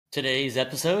Today's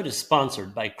episode is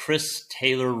sponsored by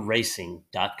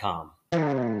ChrisTaylorRacing.com.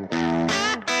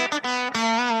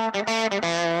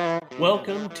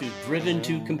 Welcome to Driven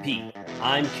to Compete.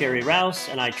 I'm Kerry Rouse,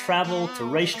 and I travel to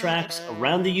racetracks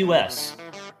around the U.S.,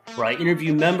 where I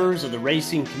interview members of the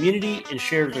racing community and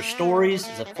share their stories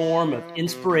as a form of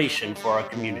inspiration for our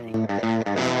community.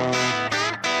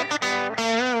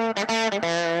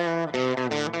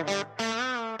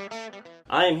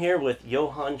 I am here with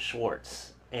Johan Schwartz,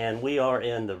 and we are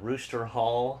in the Rooster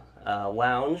Hall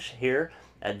Lounge here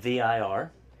at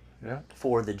VIR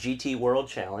for the GT World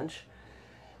Challenge.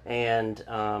 And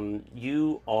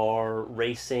you are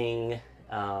racing,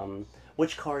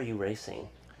 which car are you racing?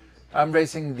 I'm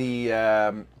racing the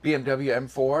BMW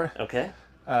M4. Okay.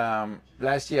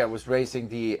 Last year I was racing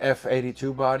the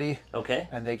F82 body. Okay.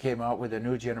 And they came out with a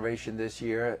new generation this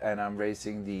year, and I'm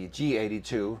racing the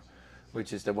G82,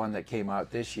 which is the one that came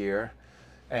out this year.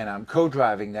 And I'm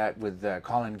co-driving that with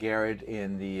Colin Garrett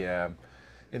in the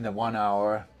 1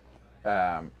 hour,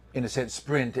 in a sense,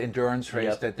 sprint endurance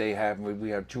race that they have. We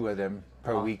have two of them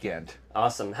per weekend.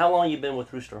 Awesome. How long have you been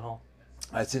with Rooster Hall?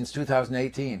 Since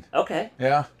 2018. Okay.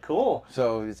 Yeah. Cool.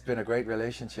 So it's been a great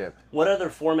relationship. What other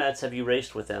formats have you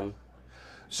raced with them?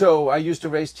 So I used to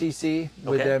race TC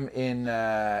with them in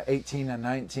 18 and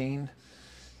 19,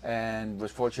 and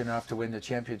was fortunate enough to win the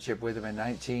championship with them in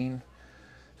 19.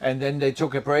 And then they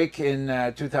took a break in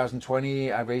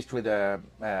 2020. I raced with a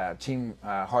team,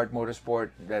 Hart Motorsport,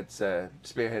 that's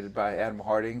spearheaded by Adam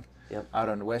Harding out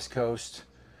on the West Coast.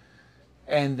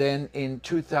 And then in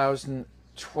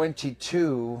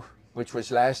 2022, which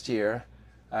was last year,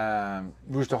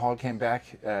 Rooster Hall came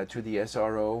back to the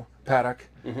SRO paddock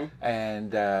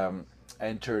and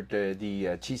entered the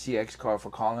TCX car for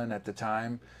Colin at the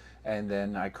time. And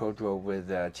then I co-drove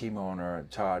with team owner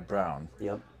Todd Brown.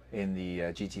 In the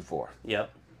GT4.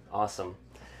 Yep, awesome.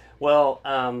 Well,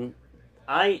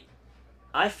 I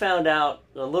found out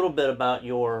a little bit about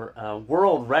your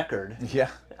world record.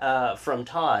 From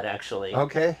Todd, actually.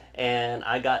 Okay. And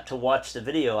I got to watch the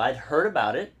video. I'd heard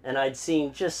about it, and I'd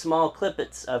seen just small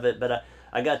clippets of it, but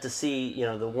I got to see,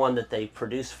 the one that they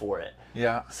produced for it.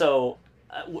 Yeah. So,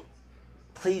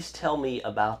 please tell me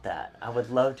about that. I would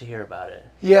love to hear about it.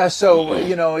 Yeah. So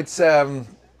it's I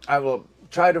will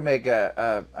try to make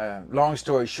a long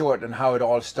story short on how it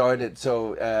all started.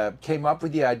 So came up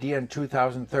with the idea in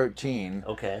 2013.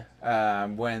 Okay.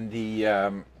 When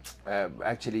the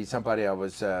actually somebody I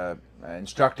was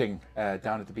instructing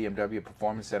down at the BMW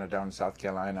Performance Center down in South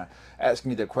Carolina asked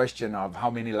me the question of how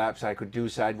many laps I could do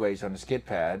sideways on the skid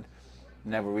pad.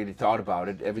 Never really thought about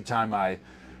it. Every time I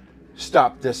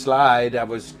stopped the slide, I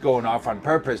was going off on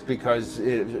purpose because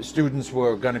students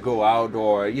were going to go out,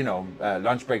 or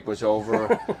lunch break was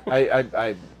over.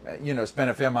 I spent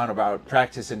a fair amount about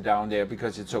practicing down there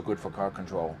because it's so good for car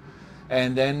control.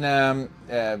 And then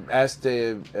asked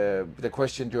the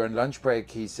question during lunch break.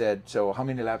 He said, "So how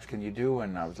many laps can you do?"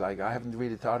 And I was like, "I haven't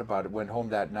really thought about it." Went home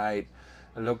that night,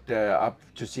 looked up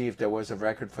to see if there was a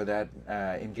record for that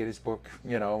in Guinness Book,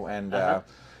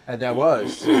 and there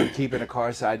was, keeping a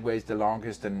car sideways the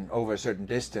longest and over a certain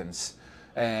distance.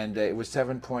 And it was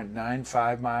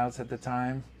 7.95 miles at the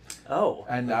time. Oh,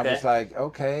 and I was like,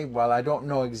 okay, well, I don't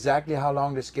know exactly how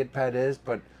long the skid pad is,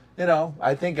 but,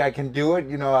 I think I can do it.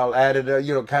 I'll add it,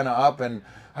 kind of up. And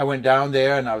I went down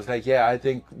there and I was like, yeah, I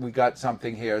think we got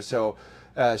something here. So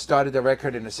started the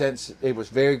record in a sense. It was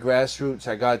very grassroots.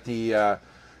 I got the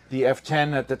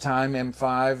F10 at the time,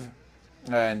 M5.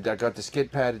 And I got the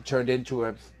skid pad. It turned into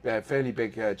a fairly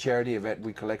big charity event.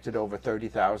 We collected over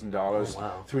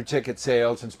 $30,000 through ticket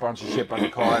sales and sponsorship on the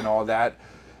car and all that,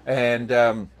 and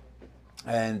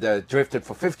drifted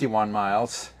for 51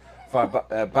 miles for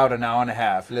about an hour and a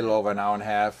half, a little over an hour and a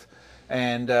half,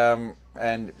 and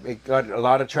it got a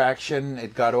lot of traction.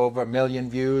 It got over 1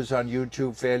 million views on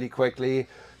YouTube fairly quickly.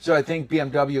 So I think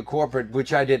BMW corporate,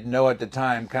 which I didn't know at the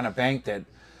time, kind of banked it,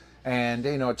 and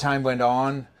time went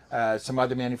on. Some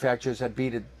other manufacturers had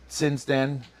beat it since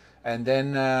then, and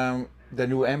then the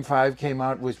new M5 came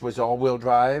out, which was all-wheel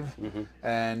drive,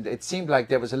 and it seemed like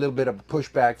there was a little bit of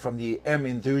pushback from the M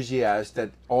enthusiasts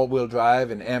that all-wheel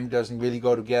drive and M doesn't really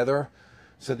go together.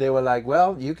 So they were like,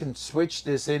 well, you can switch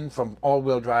this in from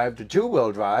all-wheel drive to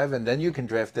two-wheel drive, and then you can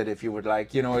drift it if you would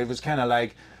like. It was kind of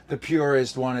like the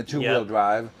purists wanted two-wheel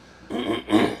drive.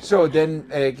 So then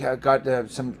got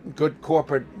some good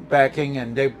corporate backing,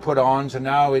 and they put on. So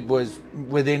now it was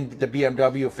within the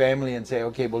BMW family, and say,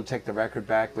 okay, we'll take the record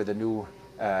back with a new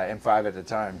M5 at the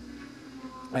time.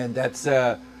 And that's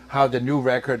how the new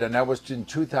record, and that was in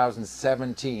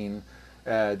 2017.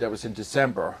 That was in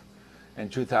December in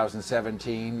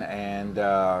 2017, and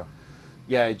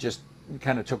yeah, it just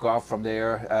kind of took off from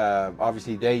there.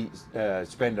 Obviously, they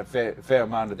spent a fair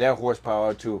amount of their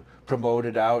horsepower to promote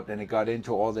it out, and it got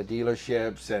into all the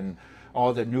dealerships, and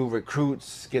all the new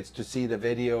recruits gets to see the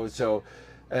video. So,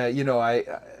 you know,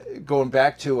 going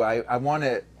back to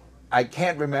I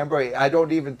can't remember. I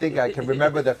don't even think I can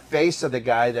remember the face of the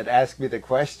guy that asked me the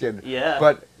question. Yeah.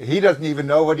 But he doesn't even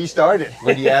know when he started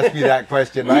when he asked me that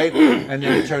question, right? And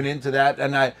then it turned into that.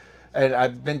 And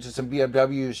I've been to some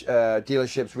BMW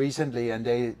dealerships recently,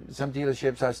 and some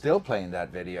dealerships are still playing that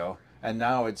video. And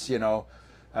now it's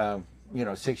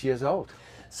 6 years old.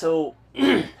 So,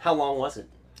 how long was it?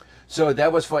 So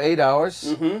that was for 8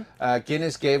 hours.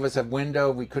 Guinness gave us a window.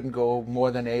 We couldn't go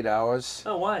more than 8 hours.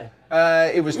 Oh, why?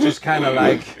 It was just kind of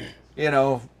like,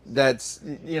 that's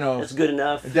good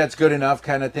enough. That's good enough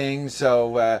kind of thing.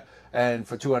 So, and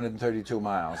for 232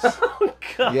 miles. Oh,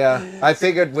 God. Yeah, I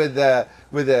figured with a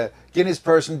Guinness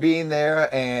person being there,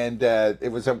 and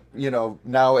it was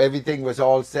now everything was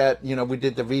all set. We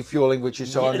did the refueling, which you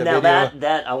saw in the video. Now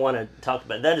that I want to talk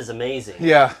about. That is amazing.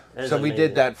 Yeah. So we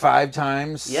did that 5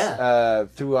 times. Yeah.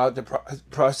 Throughout the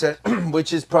process,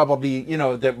 which is probably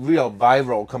the real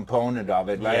viral component of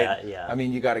it, right? Yeah, yeah. I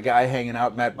mean, you got a guy hanging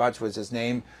out. Matt Butch was his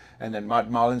name. And then Matt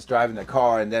Mullins driving the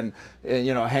car, and then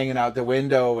hanging out the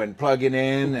window and plugging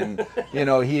in, and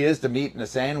he is the meat in the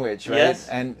sandwich, right? Yes.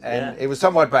 And it was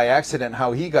somewhat by accident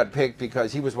how he got picked,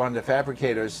 because he was one of the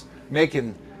fabricators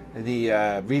making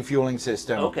the refueling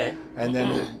system. Okay. And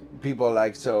then people are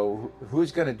like, so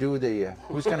who's going to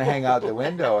who's going to hang out the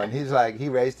window? And he's like, he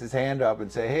raised his hand up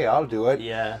and say, hey, I'll do it.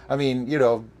 Yeah. I mean,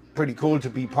 pretty cool to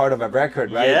be part of a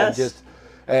record, right? Yes.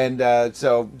 And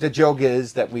so the joke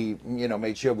is that we,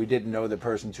 made sure we didn't know the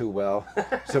person too well,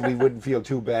 so we wouldn't feel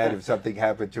too bad if something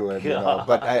happened to him.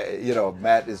 But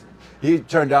Matt he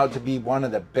turned out to be one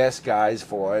of the best guys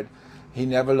for it. He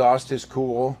never lost his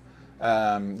cool,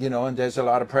 and there's a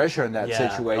lot of pressure in that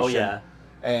situation. Oh yeah.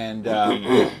 And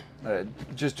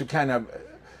just to kind of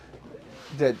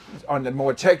that on the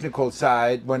more technical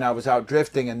side, when I was out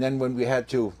drifting, and then when we had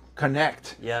to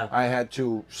connect, I had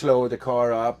to slow the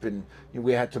car up, and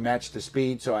we had to match the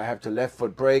speed, so I have to left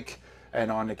foot brake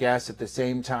and on the gas at the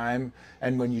same time.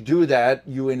 And when you do that,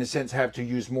 you in a sense have to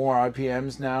use more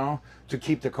RPMs now to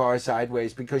keep the car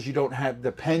sideways, because you don't have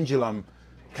the pendulum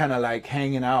kind of like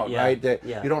hanging out, right?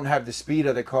 You don't have the speed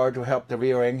of the car to help the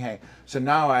rear end hang. So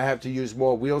now I have to use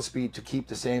more wheel speed to keep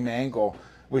the same angle,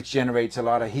 which generates a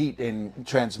lot of heat in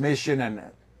transmission and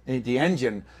the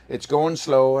engine. It's going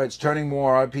slower, it's turning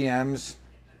more RPMs.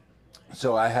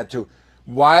 So I had to,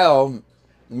 while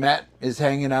Matt is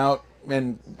hanging out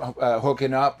and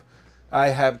hooking up, I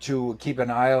have to keep an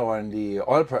eye on the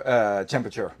oil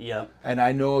temperature. Yeah. And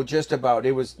I know just about,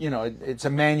 it was, it's a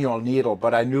manual needle,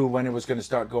 but I knew when it was going to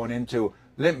start going into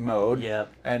limp mode. Yeah.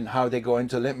 And how they go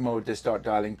into limp mode, they start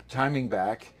dialing timing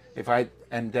back.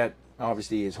 And that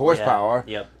obviously is horsepower.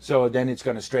 Yep. So then it's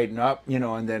going to straighten up,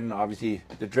 and then obviously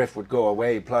the drift would go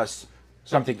away, plus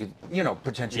something could,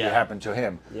 potentially happen to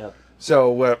him. Yep.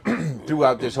 So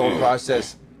throughout this whole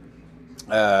process,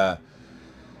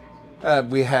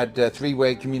 we had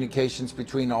three-way communications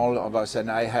between all of us,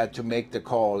 and I had to make the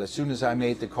call. As soon as I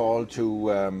made the call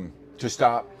to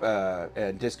stop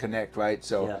and disconnect, right?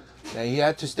 So he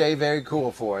had to stay very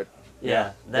cool for it.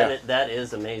 Yeah, that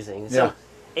is amazing. So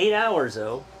 8 hours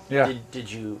though. Yeah. Did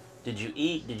you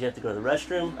eat? Did you have to go to the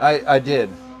restroom? I did.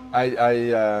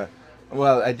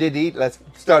 Well, I did eat. Let's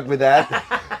start with that.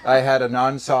 I had a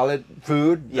non-solid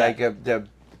food, like the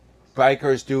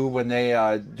bikers do when they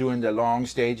are doing the long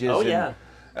stages. Oh,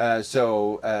 and,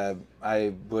 so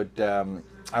I would.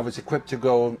 I was equipped to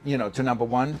go, to number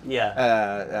one.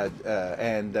 Yeah.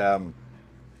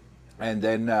 And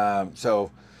then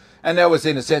so. And that was,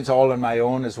 in a sense, all on my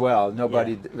own as well.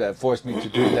 Nobody forced me to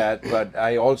do that. But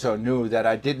I also knew that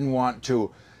I didn't want to,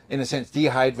 in a sense,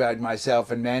 dehydrate myself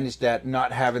and manage that,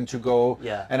 not having to go.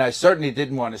 Yeah. And I certainly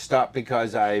didn't want to stop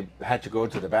because I had to go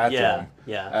to the bathroom.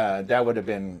 Yeah. That would have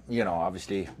been,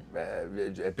 obviously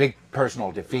a big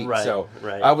personal defeat. Right, so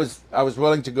right. I was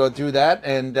willing to go through that,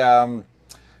 and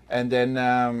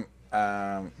then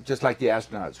just like the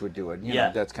astronauts would do it,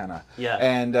 that's kind of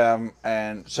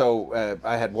and so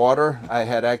I had water. I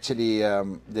had actually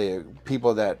the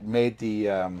people that made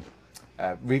the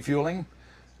refueling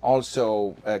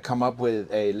also come up with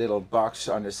a little box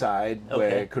on the side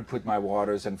where I could put my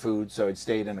waters and food, so it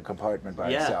stayed in a compartment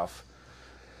by itself.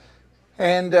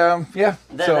 And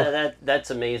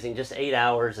that's amazing. Just 8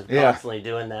 hours of constantly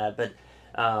doing that, but.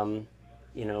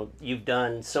 You've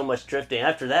done so much drifting.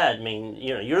 After that, I mean,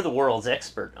 you're the world's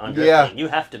expert on drifting. You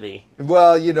have to be.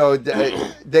 Well,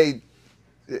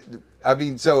 I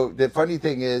mean, so the funny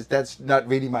thing is that's not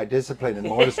really my discipline in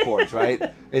motorsports, right?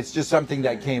 It's just something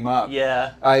that came up.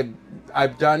 Yeah.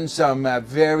 I've done some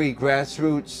very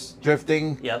grassroots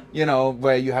drifting. Yep. You know,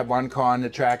 where you have one car on the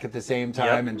track at the same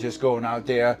time and just going out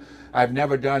there. I've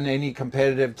never done any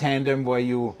competitive tandem where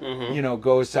you you know,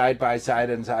 go side by side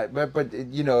and side. But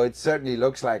you know, it certainly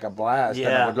looks like a blast, and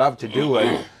I would love to do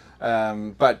it.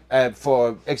 But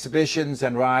for exhibitions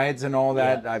and rides and all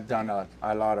that, I've done a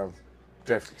lot of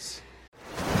drifts.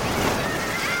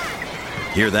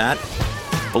 Hear that?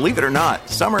 Believe it or not,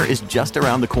 summer is just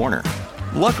around the corner.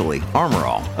 Luckily, Armor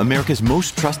All, America's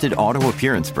most trusted auto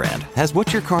appearance brand, has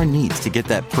what your car needs to get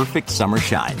that perfect summer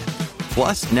shine.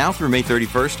 Plus, now through May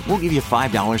 31st, we'll give you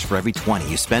 $5 for every $20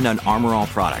 you spend on Armor All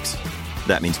products.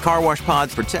 That means car wash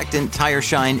pods, protectant, tire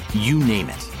shine, you name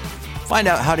it. Find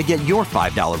out how to get your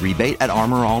 $5 rebate at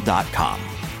armorall.com.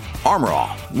 Armor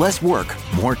All, less work,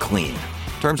 more clean.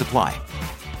 Terms apply.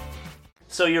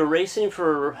 So you're racing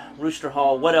for Rooster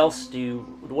Hall. What else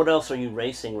are you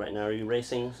racing right now? Are you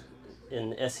racing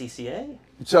in SCCA?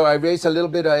 So I race a little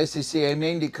bit of SCCA,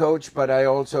 mainly coach, but I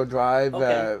also drive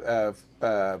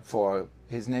for,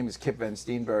 his name is Kip Van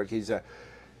Steenberg. He's a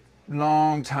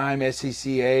long time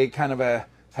SCCA,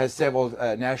 has several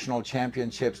national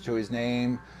championships to his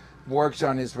name, works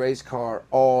on his race car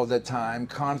all the time,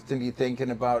 constantly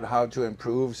thinking about how to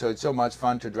improve. So it's so much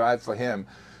fun to drive for him.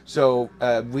 So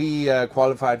we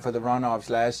qualified for the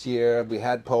runoffs last year. We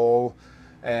had pole.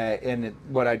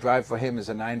 What I drive for him is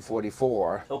a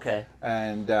 944. Okay.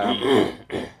 And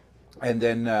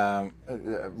then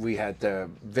we had the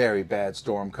very bad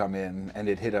storm come in, and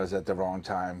it hit us at the wrong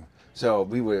time. So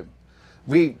we were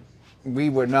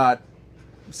not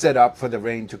set up for the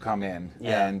rain to come in.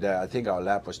 Yeah. And I think our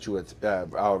lap was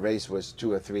our race was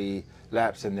 2 or 3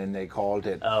 laps, and then they called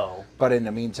it. Oh. But in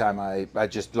the meantime, I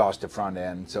just lost the front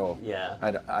end, so yeah.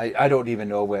 I don't even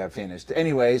know where I finished.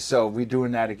 Anyway, so we're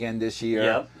doing that again this year.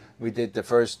 Yep. We did the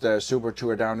first Super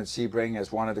Tour down at Sebring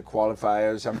as one of the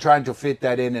qualifiers. I'm trying to fit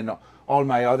that in all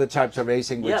my other types of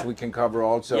racing, which we can cover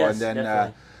also. Yes, and then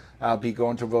definitely. I'll be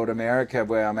going to Road America,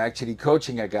 where I'm actually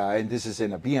coaching a guy, and this is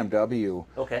in a BMW.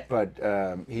 Okay. But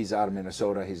he's out of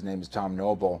Minnesota. His name is Tom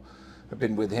Noble. I've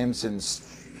been with him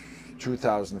since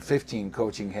 2015,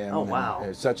 coaching him. Oh, wow.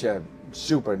 And, such a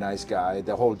super nice guy.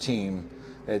 The whole team,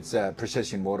 it's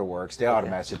Precision Motorworks. They're out of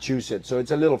Massachusetts. So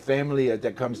it's a little family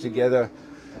that comes together.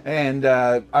 And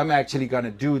I'm actually going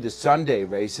to do the Sunday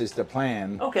race is the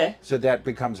plan. Okay. So that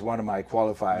becomes one of my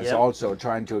qualifiers. Yep. Also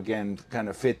trying to, again, kind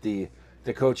of fit the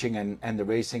coaching and the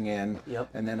racing in. Yep.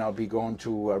 And then I'll be going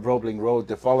to Roebling Road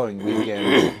the following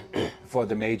weekend for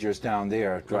the majors down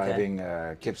there, driving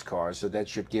Kip's cars. So that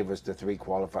should give us the 3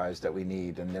 qualifiers that we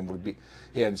need. And then we'll be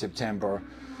here in September.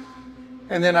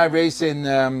 And then I race in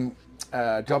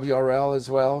WRL as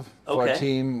well for a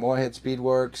team, Moorhead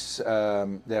Speedworks.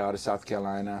 They're out of South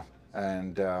Carolina.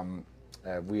 And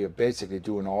we are basically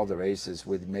doing all the races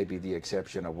with maybe the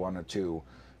exception of 1 or 2.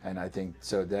 And I think,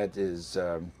 so that is,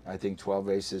 I think 12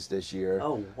 races this year.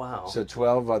 Oh, wow. So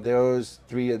 12 are those,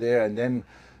 3 are there. And then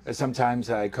sometimes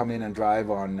I come in and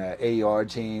drive on AR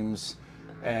teams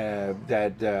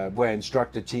that were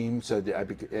instructor teams. So I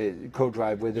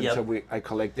co-drive with them. Yep. So I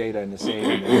collect data in the same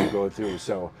and then we go through.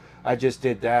 So I just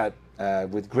did that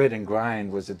with Grit and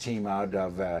Grind, was a team out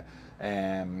of where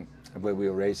we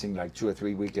were racing like 2 or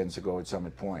 3 weekends ago at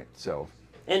Summit Point. So.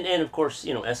 And of course,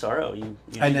 SRO. You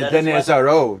and do that then as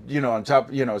well? SRO, on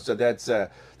top, so that's the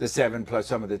 7 plus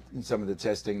some of the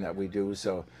testing that we do.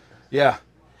 So, yeah.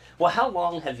 Well, how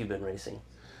long have you been racing?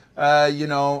 I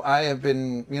have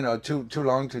been, too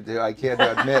long to do. I can't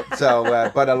admit. So,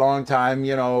 but a long time.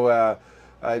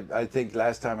 I think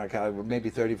last time I counted maybe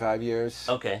 35 years.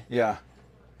 Okay. Yeah.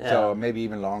 So maybe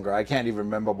even longer. I can't even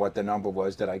remember what the number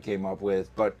was that I came up with,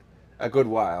 but a good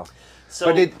while. So,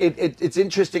 but it's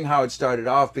interesting how it started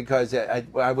off, because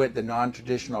I went the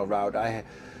non-traditional route. I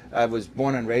was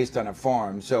born and raised on a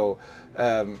farm, so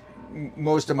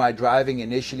most of my driving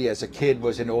initially as a kid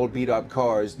was in old beat-up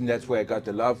cars, and that's where I got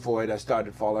the love for it. I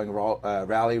started following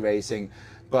rally racing,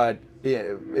 but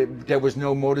there was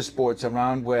no motorsports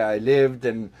around where I lived,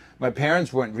 and my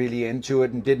parents weren't really into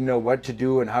it and didn't know what to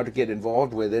do and how to get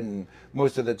involved with it. And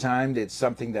most of the time, it's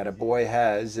something that a boy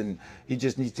has, and he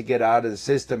just needs to get out of the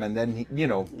system, and then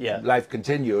life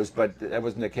continues. But that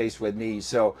wasn't the case with me.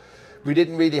 So we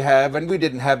didn't really have, and we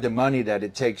didn't have the money that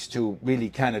it takes to really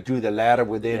kind of do the ladder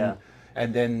within,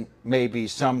 and then maybe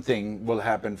something will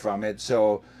happen from it.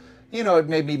 So. It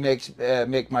made me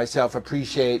make myself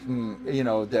appreciate,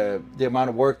 the amount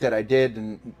of work that I did,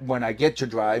 and when I get to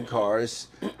drive cars,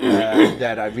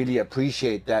 that I really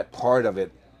appreciate that part of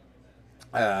it,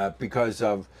 because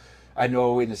of, I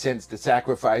know in a sense the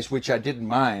sacrifice, which I didn't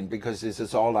mind because this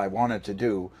is all I wanted to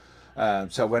do.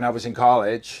 So when I was in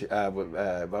college, I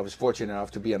was fortunate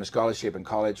enough to be on a scholarship in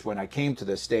college when I came to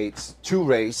the States to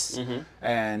race,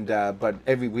 and but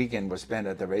every weekend was spent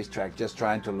at the racetrack just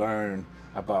trying to learn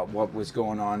about what was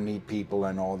going on, meet people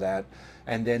and all that.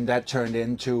 And then that turned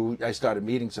into, I started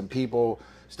meeting some people,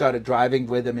 started driving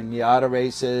with them in Miata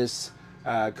races,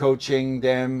 coaching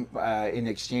them in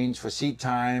exchange for seat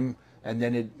time. And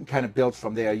then it kind of built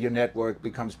from there. Your network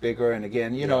becomes bigger. And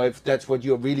again, you know, if that's what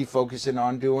you're really focusing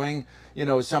on doing, you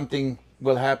know, something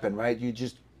will happen, right? You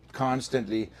just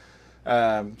constantly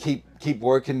keep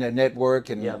working the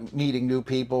network and meeting new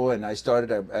people. And I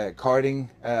started a karting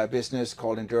business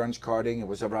called Endurance Karting. It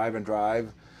was a Arrive and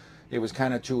Drive. It was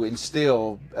kind of to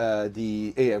instill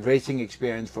the racing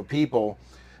experience for people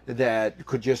that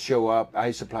could just show up. I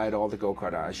supplied all the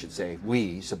go-kart, I should say.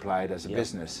 We supplied as a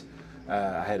business.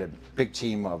 I had a big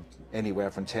team of anywhere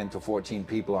from 10 to 14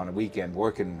 people on a weekend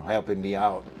working, helping me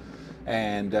out.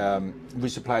 And we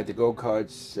supplied the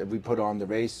go-karts, we put on the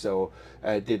race, so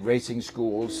I did racing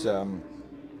schools.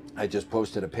 I just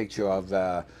posted a picture of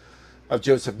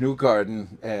Joseph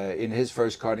Newgarden in his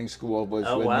first karting school was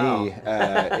me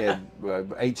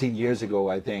 18 years ago,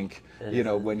 I think, you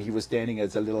know, when he was standing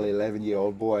as a little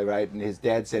 11-year-old boy, right? And his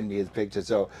dad sent me his picture,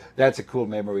 so that's a cool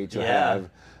memory to have.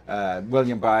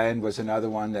 William Bryan was another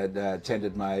one that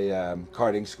attended my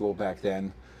karting school back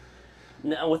then.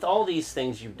 Now, with all these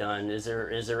things you've done, is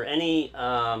there any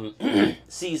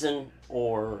season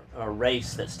or a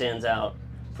race that stands out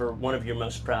for one of your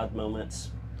most proud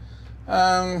moments?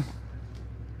 I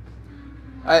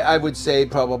would say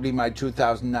probably my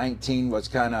 2019 was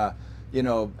kind of, you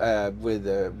know, with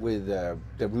the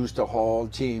Rooster Hall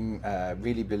team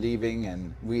really believing,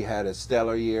 and we had a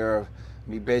stellar year.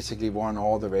 We basically won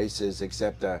all the races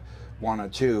except one or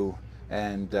two,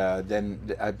 and then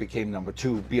I became number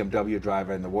 2 BMW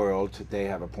driver in the world. They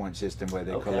have a point system where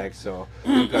they collect, so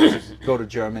we got to go to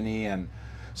Germany, and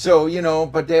so, you know,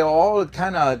 but they all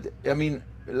kind of, I mean,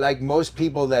 like most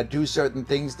people that do certain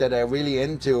things that are really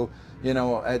into, you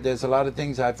know, there's a lot of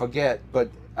things I forget,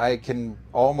 but I can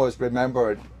almost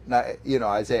remember, you know,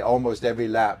 I say almost every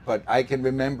lap, but I can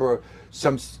remember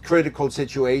some critical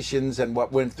situations and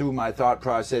what went through my thought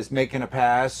process, making a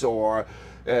pass or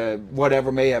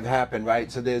whatever may have happened,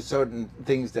 right? So there's certain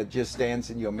things that just stands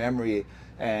in your memory,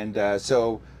 and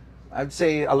so I'd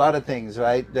say a lot of things,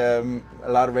 right? A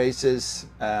lot of races,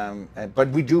 but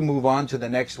we do move on to the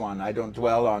next one. I don't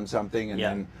dwell on something, and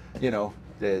then, you know,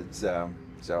 it's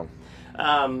so.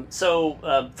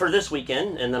 So for this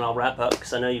weekend, and then I'll wrap up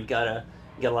because I know you've got a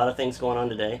lot of things going on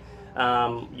today.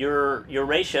 Your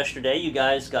race yesterday, you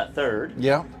guys got third.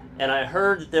 Yeah. And I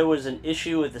heard that there was an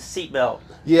issue with the seatbelt.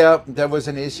 Yeah, there was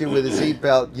an issue with the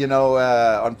seatbelt. You know,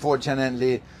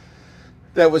 unfortunately,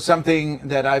 there was something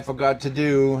that I forgot to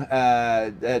do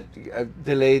that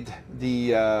delayed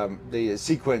the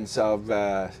sequence of,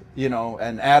 you know,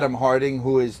 and Adam Harding,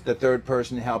 who is the third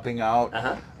person helping out,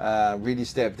 really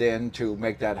stepped in to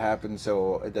make that happen.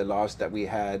 So the loss that we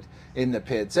had in the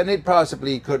pits, and it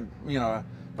possibly could, you know,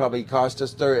 probably cost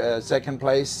us second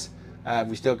place.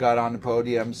 We still got on the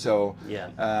podium, so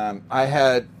I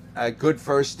had a good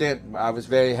first stint. I was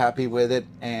very happy with it,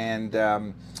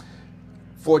 and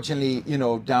fortunately, you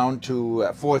know, down to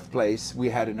fourth place, we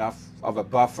had enough of a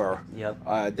buffer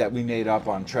that we made up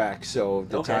on track. So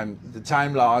the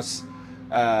time loss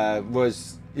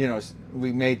was, you know,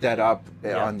 we made that up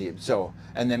on the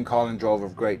and then Colin drove a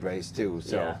great race too.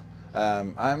 So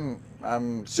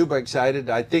I'm super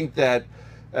excited. I think that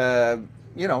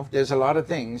you know, there's a lot of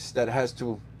things that has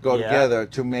to go together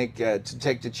to make to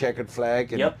take the checkered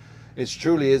flag, and it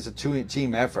truly is a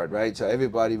team effort, right? So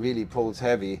everybody really pulls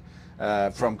heavy,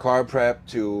 from car prep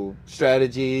to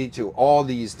strategy to all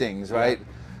these things, right?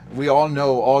 We all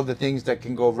know all the things that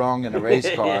can go wrong in a race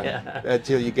car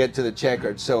until you get to the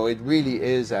checkered. So it really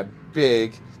is a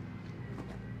big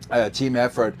team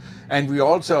effort, and we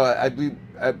also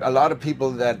a lot of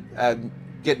people that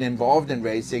getting involved in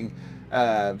racing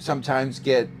sometimes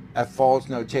get a false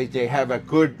note chase. They have a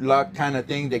good luck kind of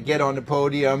thing. They get on the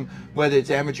podium, whether it's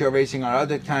amateur racing or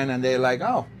other kind, and they're like,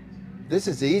 oh, this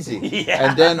is easy.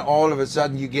 And then all of a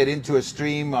sudden you get into a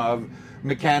stream of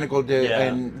mechanical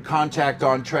and contact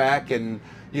on track, and,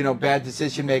 you know, bad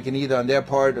decision making either on their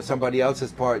part or somebody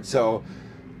else's part. So,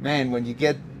 man, when you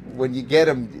get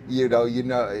them, you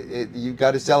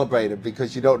got to celebrate it,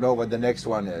 because you don't know when the next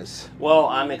one is. Well,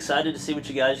 I'm excited to see what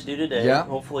you guys do today.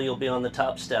 Hopefully you'll be on the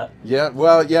top step.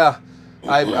 We're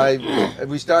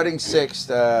starting sixth,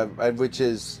 which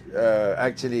is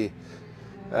actually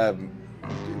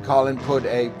Colin put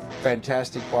a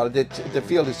fantastic quality. The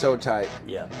field is so tight.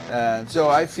 Yeah. So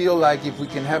I feel like if we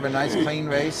can have a nice clean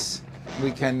race,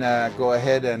 we can go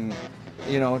ahead and,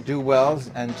 do well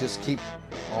and just keep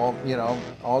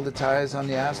all the tires on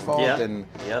the asphalt and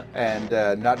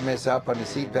not mess up on the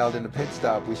seatbelt in the pit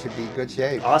stop. We should be in good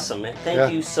shape. Awesome, man.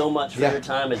 Thank you so much for your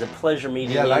time. It's a pleasure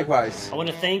meeting you. Yeah, likewise. I want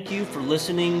to thank you for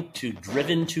listening to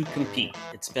Driven to Compete.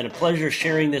 It's been a pleasure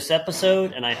sharing this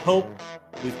episode, and I hope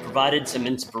we've provided some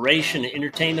inspiration and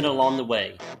entertainment along the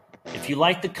way. If you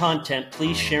like the content,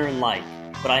 please share and like.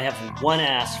 But I have one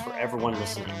ask for everyone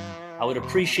listening. I would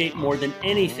appreciate more than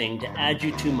anything to add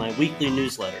you to my weekly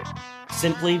newsletter.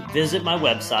 Simply visit my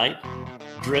website,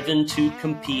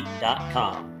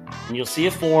 driventocompete.com, and you'll see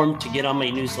a form to get on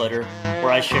my newsletter where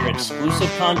I share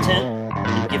exclusive content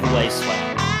and give away swag.